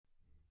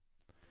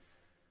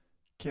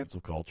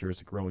Cancel culture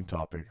is a growing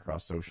topic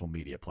across social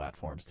media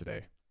platforms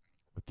today,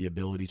 with the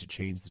ability to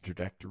change the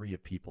trajectory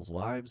of people's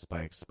lives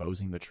by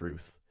exposing the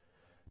truth.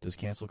 Does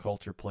cancel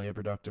culture play a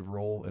productive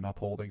role in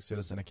upholding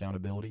citizen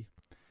accountability?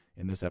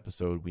 In this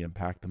episode, we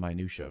unpack the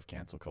minutiae of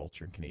cancel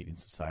culture in Canadian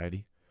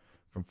society,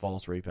 from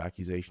false rape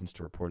accusations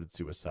to reported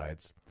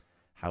suicides,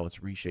 how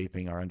it's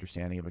reshaping our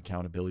understanding of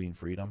accountability and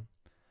freedom,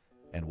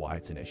 and why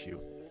it's an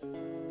issue.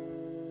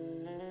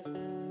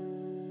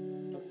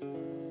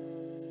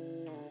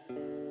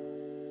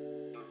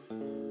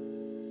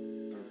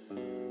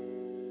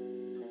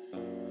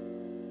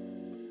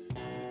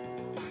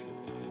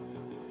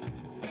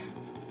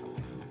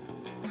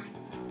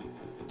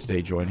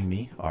 Today joining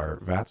me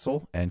are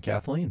Vatzel and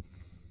Kathleen.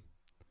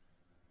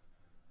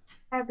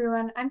 Hi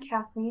everyone, I'm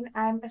Kathleen.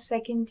 I'm a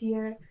second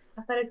year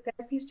athletic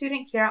therapy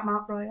student here at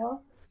Mount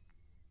Royal.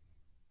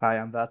 Hi,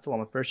 I'm Vatzel.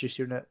 I'm a first year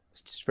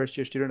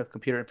student of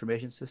Computer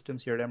Information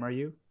Systems here at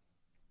MRU.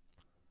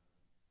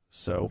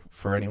 So,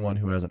 for anyone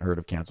who hasn't heard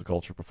of cancel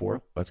culture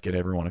before, let's get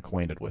everyone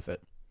acquainted with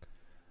it.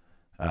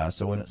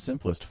 In its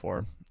simplest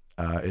form,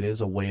 it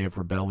is a way of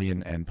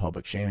rebellion and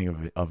public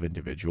shaming of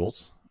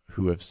individuals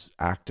who have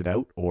acted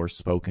out or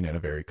spoken in a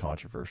very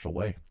controversial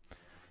way.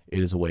 It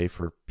is a way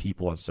for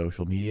people on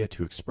social media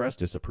to express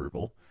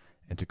disapproval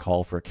and to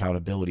call for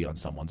accountability on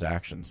someone's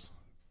actions.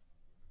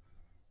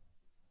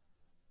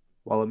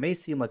 While it may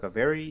seem like a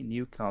very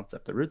new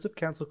concept, the roots of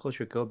cancel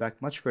culture go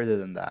back much further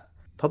than that.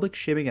 Public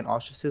shaming and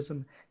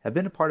ostracism have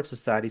been a part of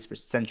societies for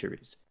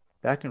centuries.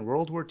 Back in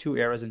World War II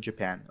eras in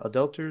Japan,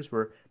 adulterers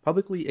were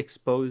publicly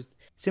exposed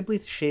simply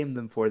to shame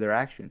them for their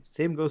actions.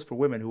 Same goes for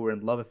women who were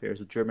in love affairs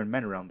with German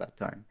men around that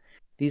time.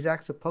 These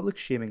acts of public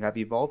shaming have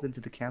evolved into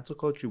the cancel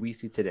culture we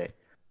see today,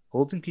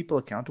 holding people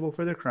accountable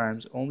for their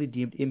crimes only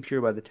deemed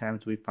impure by the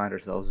times we find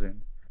ourselves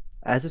in.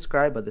 As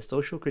described by the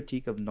Social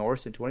Critique of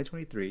Norse in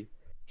 2023,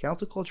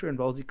 cancel culture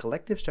involves the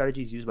collective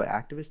strategies used by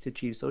activists to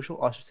achieve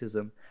social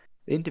ostracism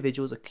of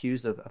individuals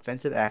accused of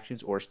offensive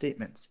actions or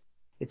statements.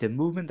 It's a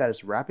movement that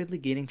is rapidly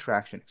gaining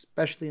traction,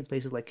 especially in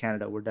places like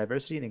Canada, where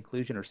diversity and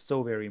inclusion are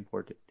so very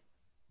important.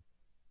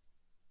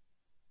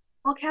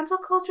 While cancel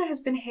culture has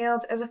been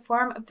hailed as a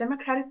form of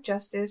democratic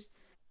justice,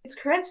 its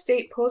current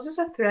state poses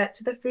a threat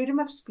to the freedom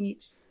of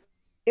speech.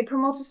 It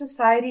promotes a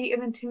society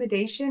of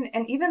intimidation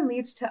and even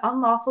leads to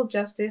unlawful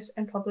justice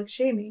and public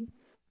shaming.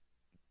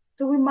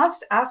 So we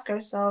must ask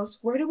ourselves,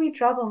 where do we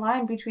draw the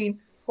line between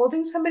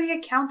holding somebody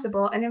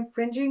accountable and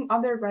infringing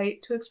on their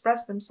right to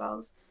express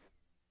themselves?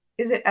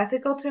 Is it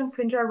ethical to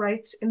infringe our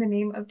rights in the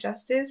name of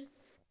justice?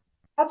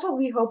 That's what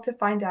we hope to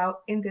find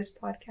out in this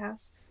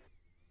podcast.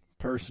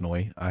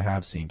 Personally, I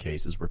have seen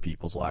cases where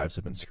people's lives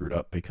have been screwed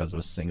up because of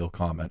a single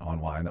comment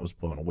online that was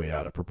blown way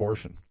out of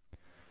proportion.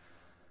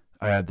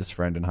 I had this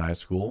friend in high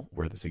school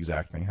where this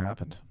exact thing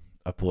happened.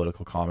 A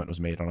political comment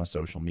was made on a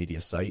social media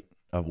site,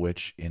 of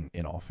which, in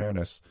all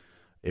fairness,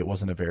 it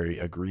wasn't a very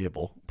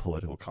agreeable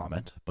political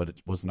comment, but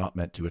it was not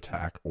meant to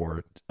attack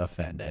or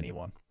offend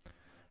anyone.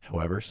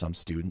 However, some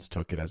students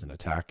took it as an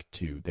attack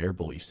to their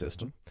belief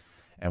system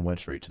and went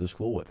straight to the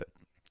school with it.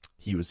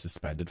 He was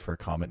suspended for a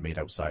comment made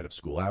outside of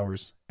school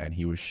hours, and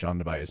he was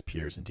shunned by his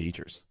peers and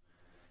teachers.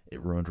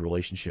 It ruined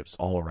relationships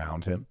all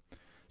around him,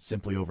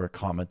 simply over a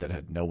comment that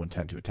had no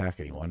intent to attack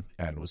anyone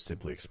and was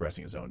simply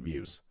expressing his own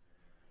views.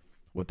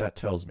 What that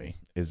tells me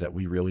is that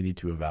we really need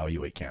to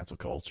evaluate cancel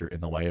culture in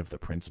the light of the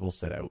principles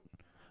set out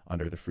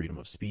under the freedom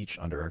of speech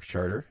under our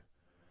charter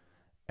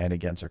and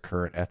against our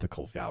current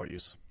ethical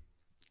values.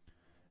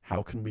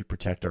 How can we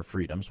protect our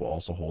freedoms while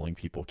also holding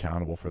people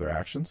accountable for their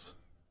actions?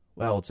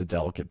 Well, it's a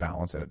delicate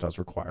balance and it does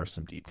require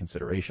some deep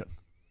consideration.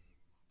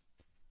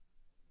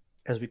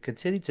 As we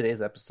continue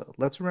today's episode,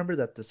 let's remember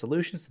that the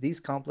solutions to these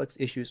complex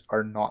issues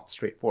are not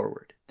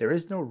straightforward. There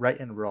is no right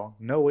and wrong,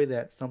 no way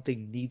that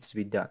something needs to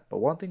be done, but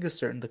one thing is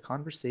certain: the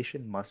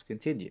conversation must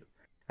continue.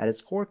 At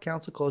its core,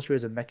 cancel culture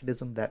is a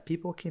mechanism that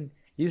people can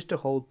use to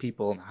hold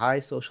people in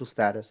high social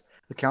status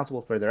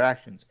accountable for their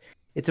actions.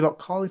 It's about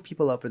calling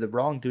people out for the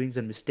wrongdoings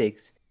and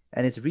mistakes,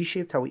 and it's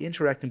reshaped how we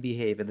interact and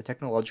behave in the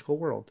technological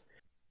world.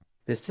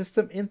 This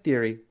system, in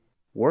theory,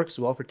 works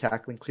well for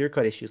tackling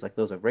clear-cut issues like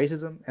those of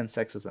racism and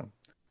sexism,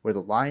 where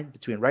the line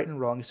between right and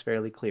wrong is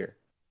fairly clear.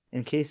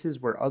 In cases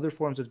where other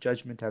forms of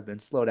judgment have been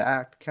slow to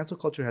act, cancel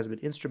culture has been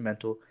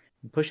instrumental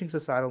in pushing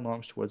societal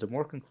norms towards a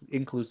more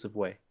inclusive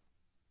way.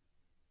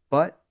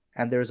 But,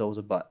 and there is always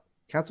a but,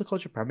 cancel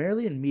culture,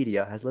 primarily in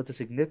media, has led to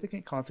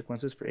significant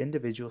consequences for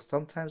individuals,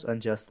 sometimes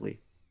unjustly.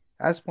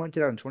 As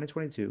pointed out in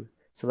 2022,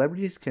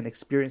 celebrities can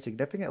experience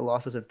significant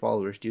losses in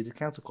followers due to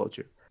cancel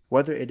culture,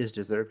 whether it is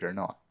deserved or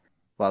not.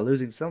 While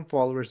losing some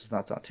followers does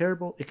not sound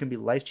terrible, it can be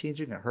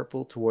life-changing and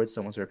hurtful towards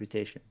someone's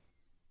reputation.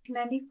 In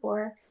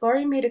 1994,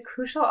 Laurie made a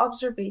crucial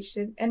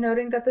observation in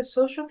noting that the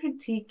social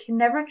critique can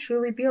never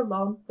truly be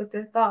alone with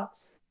their thoughts.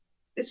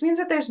 This means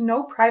that there's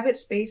no private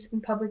space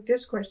in public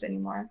discourse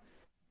anymore.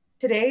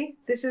 Today,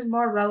 this is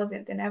more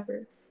relevant than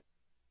ever.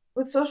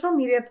 With social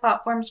media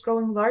platforms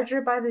growing larger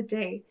by the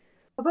day,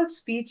 public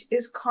speech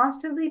is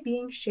constantly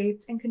being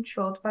shaped and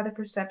controlled by the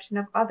perception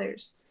of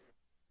others.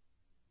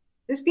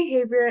 This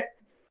behavior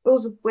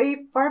goes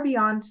way far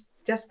beyond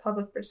just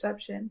public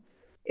perception.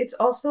 It's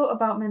also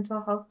about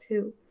mental health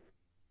too.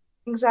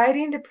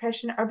 Anxiety and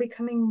depression are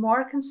becoming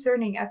more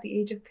concerning at the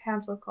age of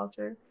cancel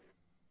culture.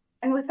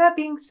 And with that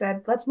being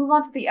said, let's move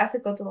on to the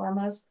ethical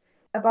dilemmas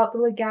about the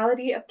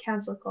legality of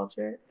cancel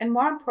culture, and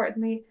more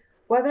importantly,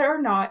 whether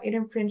or not it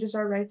infringes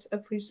our rights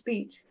of free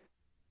speech.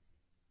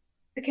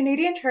 The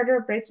Canadian Charter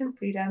of Rights and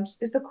Freedoms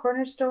is the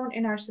cornerstone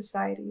in our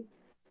society.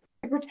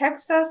 It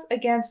protects us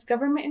against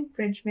government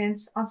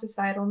infringements on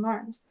societal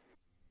norms.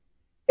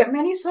 Yet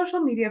many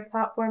social media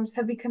platforms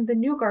have become the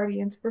new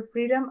guardians for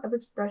freedom of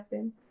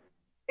expression,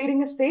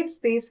 creating a safe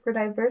space for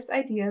diverse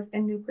ideas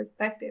and new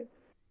perspectives.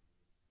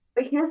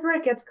 But here's where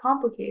it gets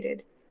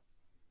complicated.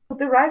 With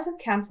the rise of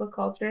cancel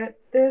culture,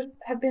 there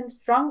have been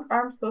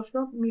strong-armed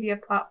social media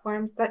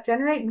platforms that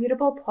generate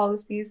mutable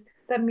policies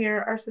that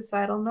mirror our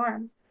societal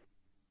norms.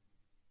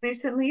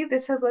 Recently,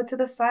 this has led to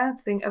the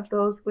silencing of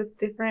those with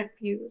different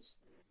views.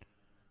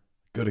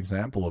 Good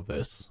example of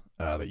this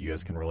that you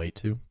guys can relate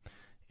to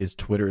is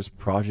Twitter's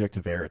Project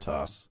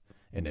Veritas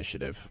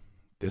initiative.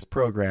 This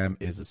program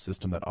is a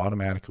system that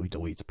automatically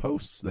deletes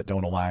posts that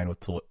don't align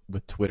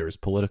with Twitter's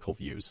political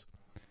views.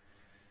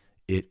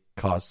 It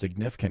caused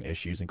significant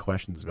issues and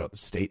questions about the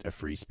state of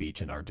free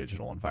speech in our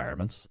digital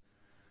environments.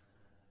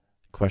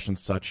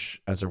 Questions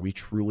such as, are we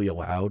truly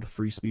allowed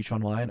free speech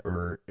online,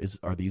 or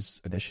are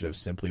these initiatives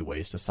simply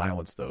ways to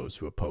silence those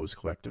who oppose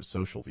collective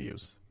social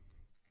views?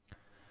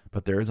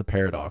 But there is a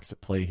paradox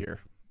at play here.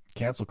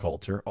 Cancel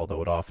culture,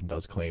 although it often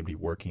does claim to be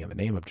working in the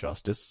name of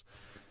justice,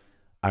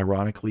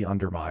 ironically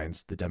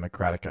undermines the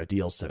democratic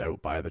ideals set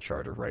out by the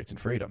Charter of Rights and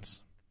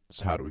Freedoms.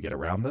 So how do we get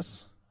around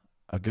this?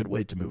 A good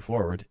way to move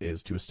forward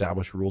is to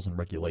establish rules and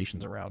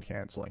regulations around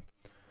canceling,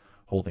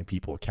 holding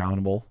people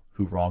accountable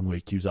who wrongly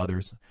accuse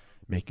others,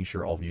 making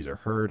sure all views are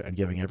heard, and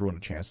giving everyone a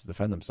chance to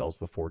defend themselves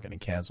before getting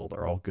canceled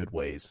are all good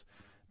ways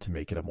to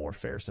make it a more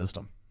fair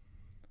system.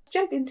 Let's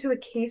jump into a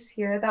case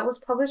here that was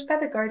published by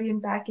The Guardian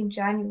back in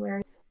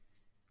January.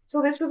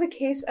 So this was a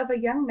case of a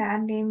young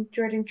man named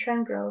Jordan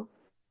Trengrove.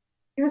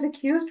 He was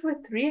accused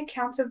with 3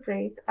 accounts of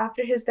rape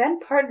after his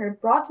then partner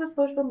brought to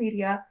social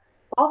media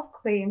false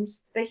claims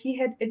that he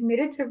had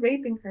admitted to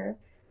raping her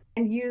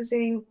and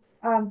using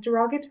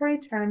derogatory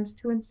terms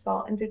to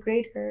insult and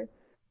degrade her.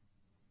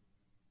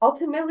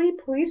 Ultimately,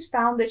 police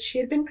found that she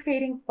had been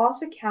creating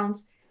false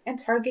accounts and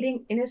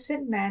targeting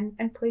innocent men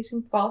and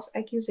placing false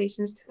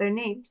accusations to their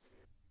names.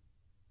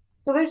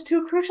 So there's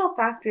 2 crucial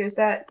factors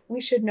that we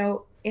should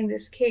note in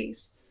this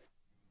case.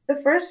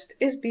 The first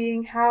is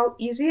being how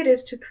easy it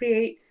is to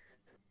create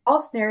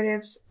false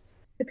narratives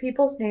to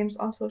people's names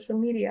on social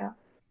media.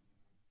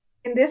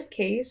 In this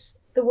case,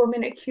 the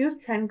woman accused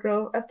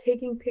Trengrove of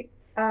taking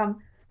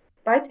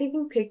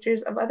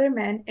pictures of other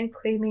men and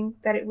claiming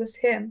that it was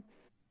him.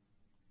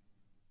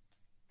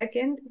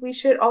 Second, we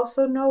should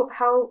also note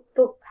how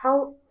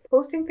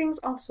posting things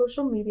on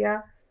social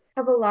media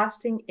have a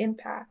lasting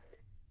impact.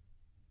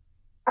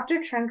 After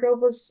Trengrove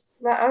was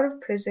let out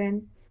of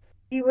prison,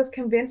 he was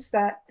convinced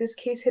that this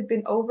case had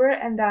been over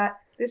and that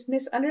this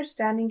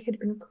misunderstanding had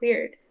been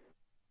cleared.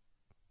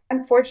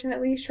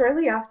 Unfortunately,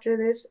 shortly after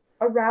this,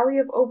 a rally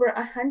of over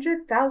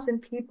 100,000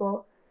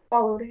 people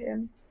followed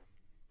him.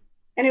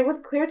 And it was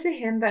clear to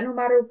him that no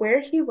matter where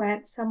he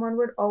went, someone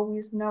would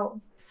always know.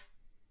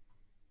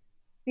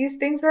 These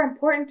things are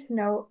important to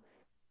note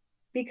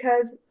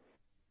because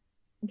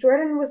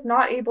Jordan was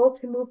not able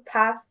to move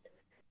past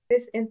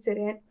this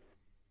incident,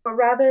 but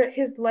rather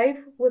his life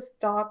was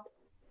stopped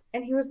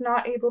and he was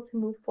not able to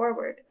move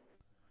forward.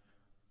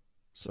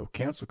 So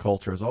cancel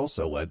culture has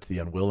also led to the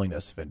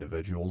unwillingness of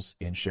individuals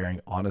in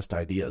sharing honest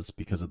ideas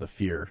because of the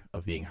fear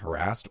of being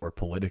harassed or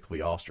politically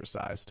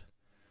ostracized.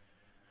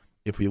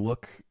 If we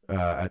look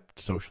at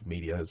social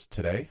media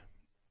today,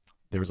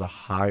 there's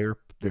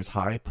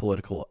high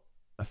political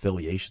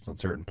affiliations on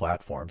certain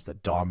platforms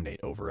that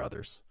dominate over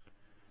others.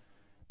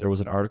 There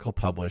was an article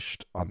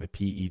published on the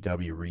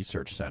PEW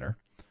Research Center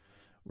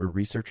where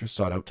researchers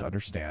sought out to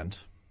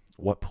understand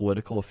what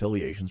political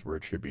affiliations were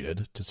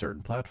attributed to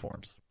certain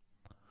platforms.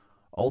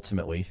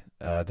 Ultimately,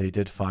 they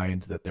did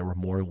find that there were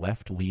more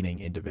left-leaning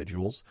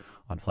individuals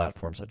on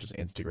platforms such as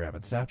Instagram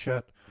and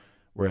Snapchat,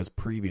 whereas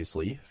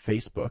previously,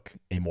 Facebook,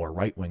 a more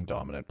right-wing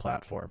dominant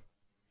platform.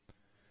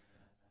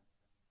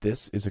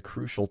 This is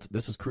crucial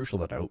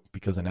to note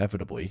because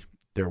inevitably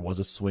there was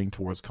a swing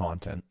towards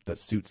content that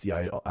suits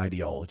the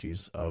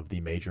ideologies of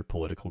the major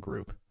political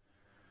group.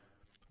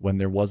 When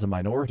there was a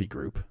minority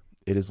group,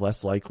 it is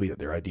less likely that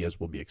their ideas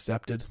will be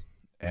accepted,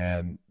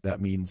 and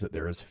that means that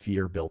there is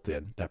fear built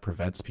in that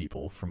prevents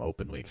people from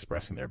openly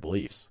expressing their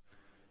beliefs.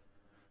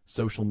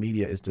 Social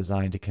media is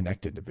designed to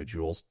connect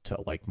individuals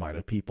to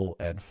like-minded people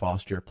and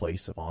foster a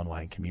place of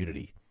online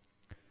community.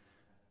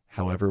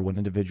 However, when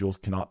individuals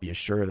cannot be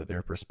assured that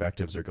their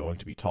perspectives are going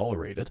to be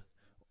tolerated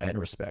and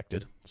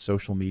respected,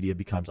 social media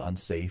becomes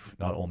unsafe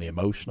not only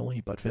emotionally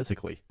but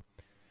physically,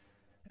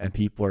 and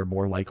people are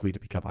more likely to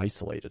become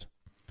isolated.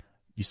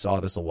 You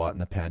saw this a lot in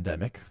the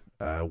pandemic,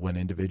 when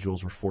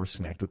individuals were forced to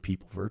connect with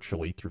people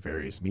virtually through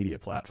various media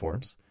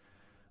platforms.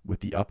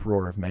 With the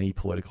uproar of many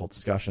political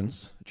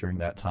discussions during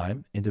that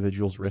time,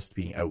 individuals risked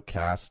being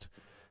outcast,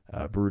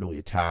 brutally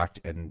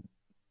attacked, and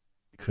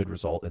could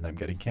result in them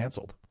getting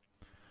canceled.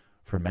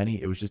 For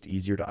many, it was just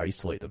easier to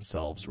isolate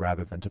themselves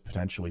rather than to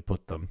potentially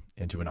put them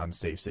into an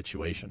unsafe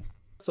situation.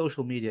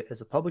 Social media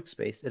is a public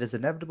space. It is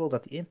inevitable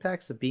that the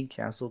impacts of being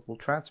cancelled will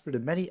transfer to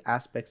many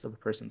aspects of a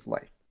person's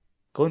life.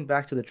 Going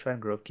back to the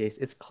Trendgrove case,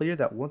 it's clear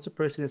that once a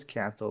person is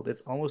cancelled,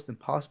 it's almost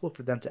impossible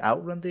for them to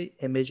outrun the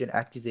image and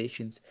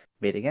accusations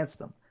made against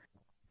them.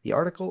 The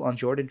article on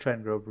Jordan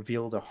Trendgrove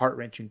revealed a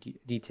heart-wrenching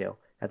detail.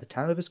 At the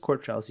time of his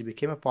court trials, he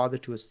became a father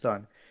to his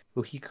son,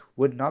 who he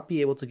would not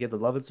be able to give the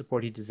love and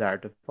support he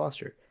desired to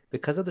foster.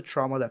 Because of the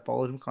trauma that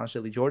followed him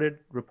constantly, Jordan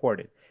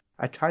reported,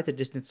 "I tried to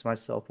distance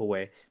myself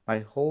away. My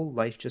whole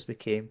life just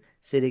became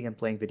sitting and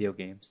playing video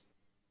games."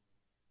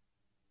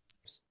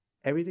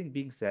 Everything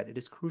being said, it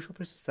is crucial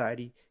for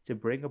society to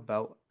bring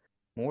about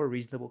more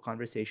reasonable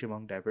conversation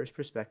among diverse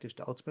perspectives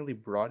to ultimately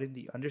broaden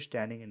the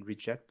understanding and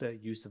reject the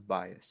use of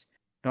bias.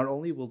 Not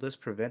only will this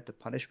prevent the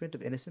punishment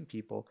of innocent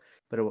people,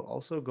 but it will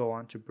also go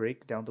on to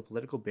break down the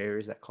political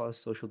barriers that cause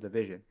social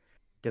division.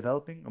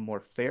 Developing a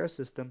more fair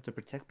system to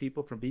protect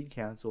people from being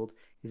cancelled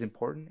is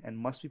important and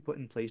must be put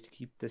in place to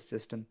keep this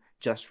system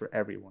just for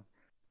everyone.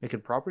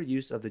 Making proper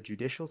use of the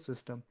judicial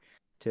system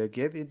to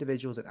give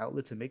individuals an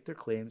outlet to make their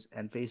claims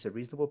and face a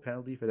reasonable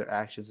penalty for their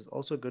actions is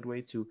also a good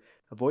way to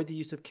avoid the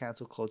use of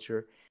cancel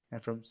culture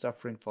and from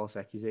suffering false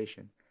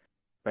accusation.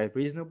 By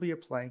reasonably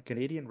applying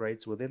Canadian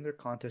rights within their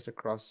context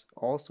across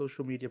all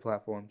social media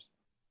platforms,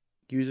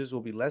 users will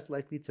be less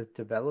likely to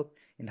develop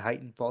and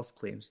heighten false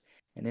claims,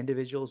 and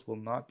individuals will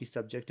not be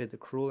subjected to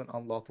cruel and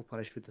unlawful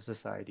punishment of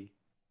society.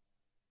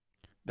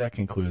 That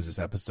concludes this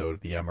episode of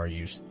the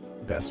MRU's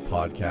Best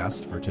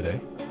Podcast for today.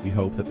 We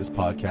hope that this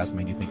podcast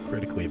made you think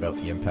critically about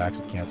the impacts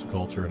of cancel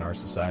culture in our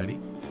society.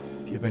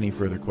 If you have any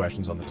further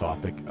questions on the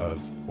topic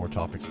or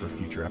topics for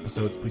future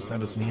episodes, please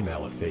send us an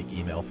email at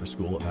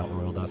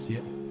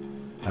fakeemailforschool@mountainroyal.ca.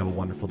 Have a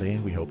wonderful day,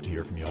 and we hope to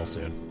hear from you all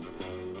soon.